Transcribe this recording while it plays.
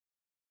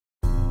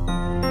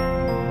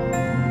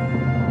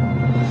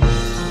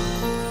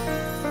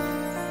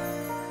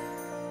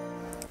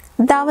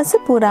දවස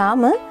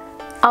පුරාම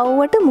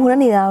අවුවට මුහුණ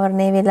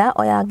නිරාවරණය වෙලා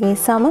ඔයාගේ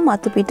සම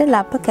මතු පිට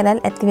ලප්ප කැලල්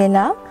ඇති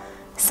වෙලා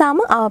සම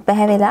අව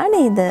පැහැවෙලා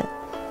නේද?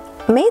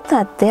 මේ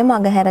තත්ත්වය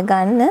මගහැර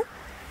ගන්න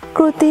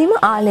කෘත්‍රිම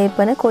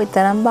ආලේපන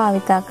කොයිතරම්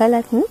භාවිතා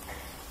කළත්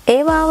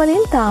ඒවා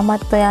වලින්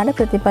තාමත් ඔයාට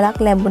ප්‍රතිඵලක්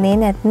ලැබුණේ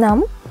නැත්නම්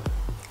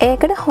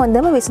ඒකට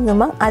හොඳම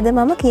විසඳුමක් අද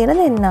මම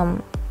කියලා දෙන්නම්.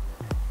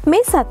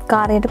 මේ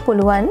සත්කාරයට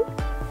පුළුවන්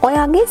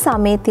ඔයාගේ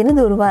සමේ තියෙන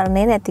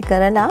දුර්වර්ණය නැති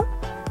කරලා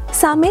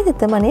සමේ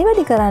තෙතමනේ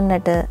වැඩි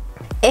කරන්නට.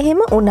 එහෙම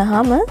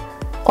වුණාම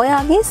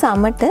ඔයාගේ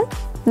සමට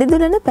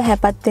දිදුලන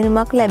පැහැපත්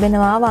වෙනුමක්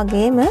ලැබෙනවා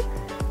වගේම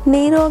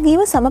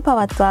නිරෝගීව සම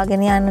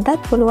පවත්වාගෙන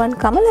යන්නටත්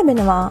පුළුවන්කම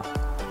ලැබෙනවා.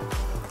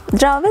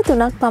 ද්‍රව්‍ය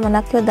 3ක්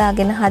පමණක්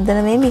යොදාගෙන හදන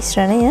මේ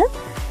මිශ්‍රණය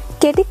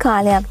කෙටි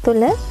කාලයක්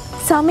තුළ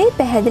සමේ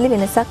පැහැදිලි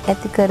වෙනසක්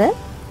ඇති කර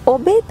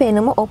ඔබේ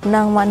පෙනුම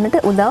ඔප්නම් වන්නට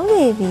උදව්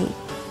වේවි.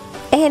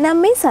 එහෙනම්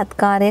මේ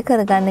සත්කාරය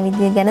කරගන්න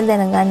විදිය ගැන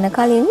දැනගන්න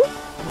කලින්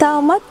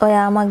තවමත්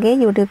ඔයා මගේ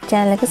YouTube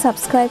channel එක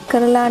subscribe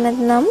කරලා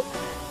නැත්නම්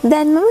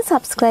දැන්මම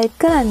subscribe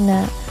කරන්න.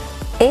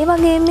 ඒ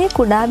වගේම මේ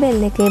කුඩා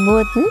බෙල් එකේ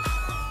බොත්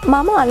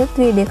මම අලුත්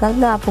වීඩියෝ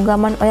එකක් දාපු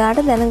ගමන් ඔයාට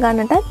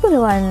දැනගන්නටත්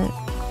පුළුවන්.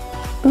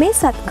 මේ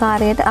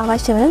සත්කාරයට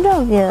අවශ්‍ය වෙන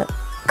ද්‍රව්‍ය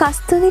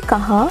කස්තුරි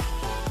කහ,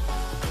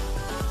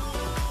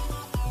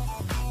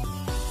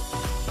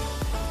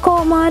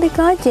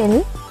 කෝමාරිකා ජෙල්,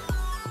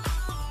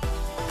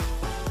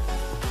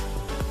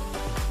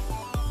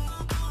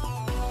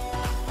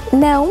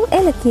 නැවුම්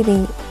එලකිරි.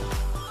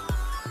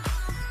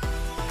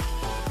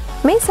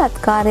 මේ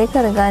සත්කාරය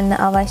කරගන්න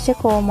අවශ්‍ය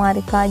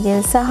කෝමාරිකා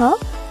ජෙල් සහ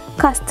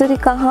කස්තුරි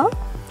කහ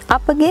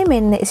අපගේ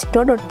මෙන්න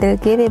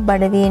store.lk වෙබ්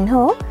අඩවියෙන්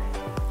හෝ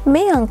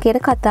මේ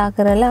අංකයට කතා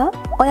කරලා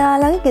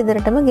ඔයාලගේ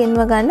ගෙදරටම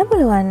ගෙන්ව ගන්න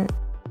පුළුවන්.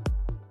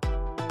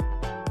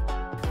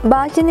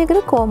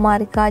 භාජනයකට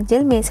කෝමාරිකා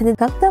ජෙල් මේස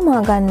දෙකක්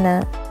දමා ගන්න.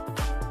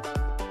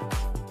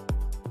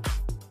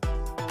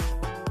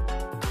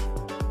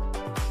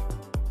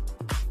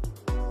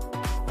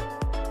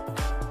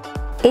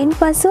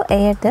 ඉන්පසු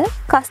එයට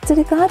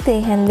කස්තුරි කහ තේ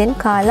හැන්දෙන්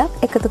කාලක්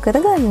එකතු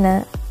කරගන්න.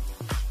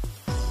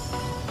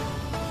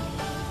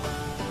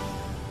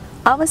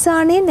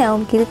 අවසානයේ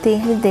නැවුම් කිරි තේ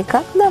හැඳි දෙකක්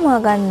දමා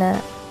ගන්න.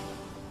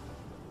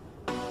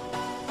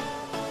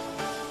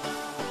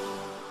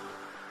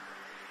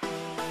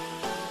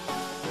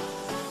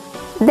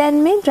 දැන්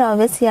මේ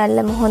ද්‍රව්‍ය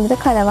සියල්ලම හොඳට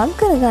කලවම්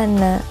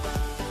කරගන්න.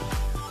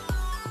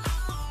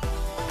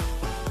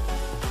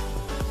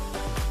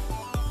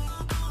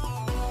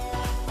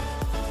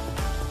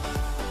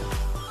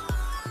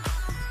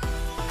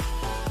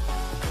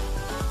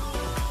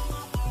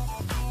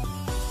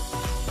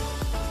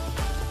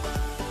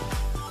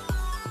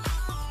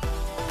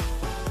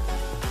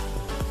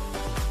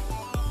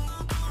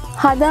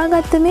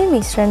 හදාගත්ත මේ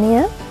මිශ්‍රණය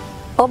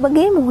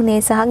ඔබගේ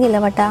මුහුණේ සහ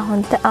ගෙලවටා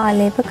හොඳට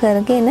ආලේප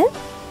කරගෙන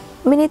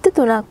මිනිත්තු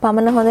 3ක්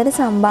පමණ හොඳට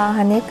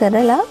සම්බාහනය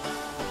කරලා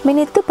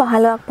මිනිත්තු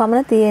 15ක්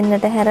පමණ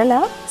තියෙන්නට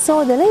හැරලා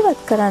සෝදලා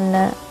ඉවත් කරන්න.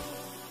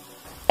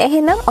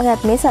 එහෙනම්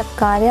ඔයත් මේ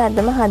සත්කාරය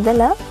අදම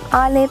හදලා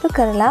ආලේප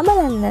කරලා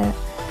බලන්න.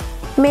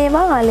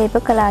 මේවා ආලේප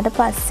කළාට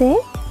පස්සේ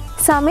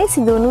සමේ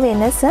සිදුවුණු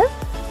වෙනස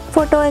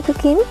ෆොටෝ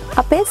එකකින්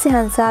අපේ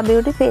සිහන්සා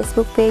බියුටි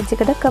Facebook page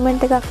එකට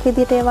කමෙන්ට් එකක්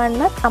විදිහට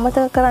එවන්නත්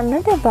අමතක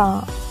කරන්නට එපා.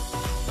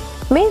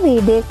 මේ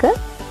වීඩියෝ එක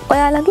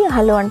ඔයාලගේ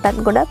අහලුවන්ටත්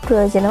ගොඩක්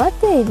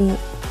ප්‍රයෝජනවත් වේවි.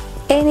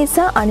 ඒ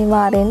නිසා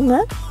අනිවාර්යෙන්ම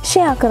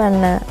ෂෙයා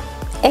කරන්න.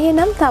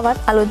 එහෙනම්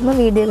තවත් අලුත්ම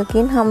වීඩියෝ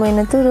එකකින් හමු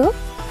වෙනතුරු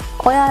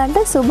ඔයාලට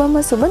සුබම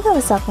සුබ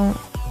දවසක්.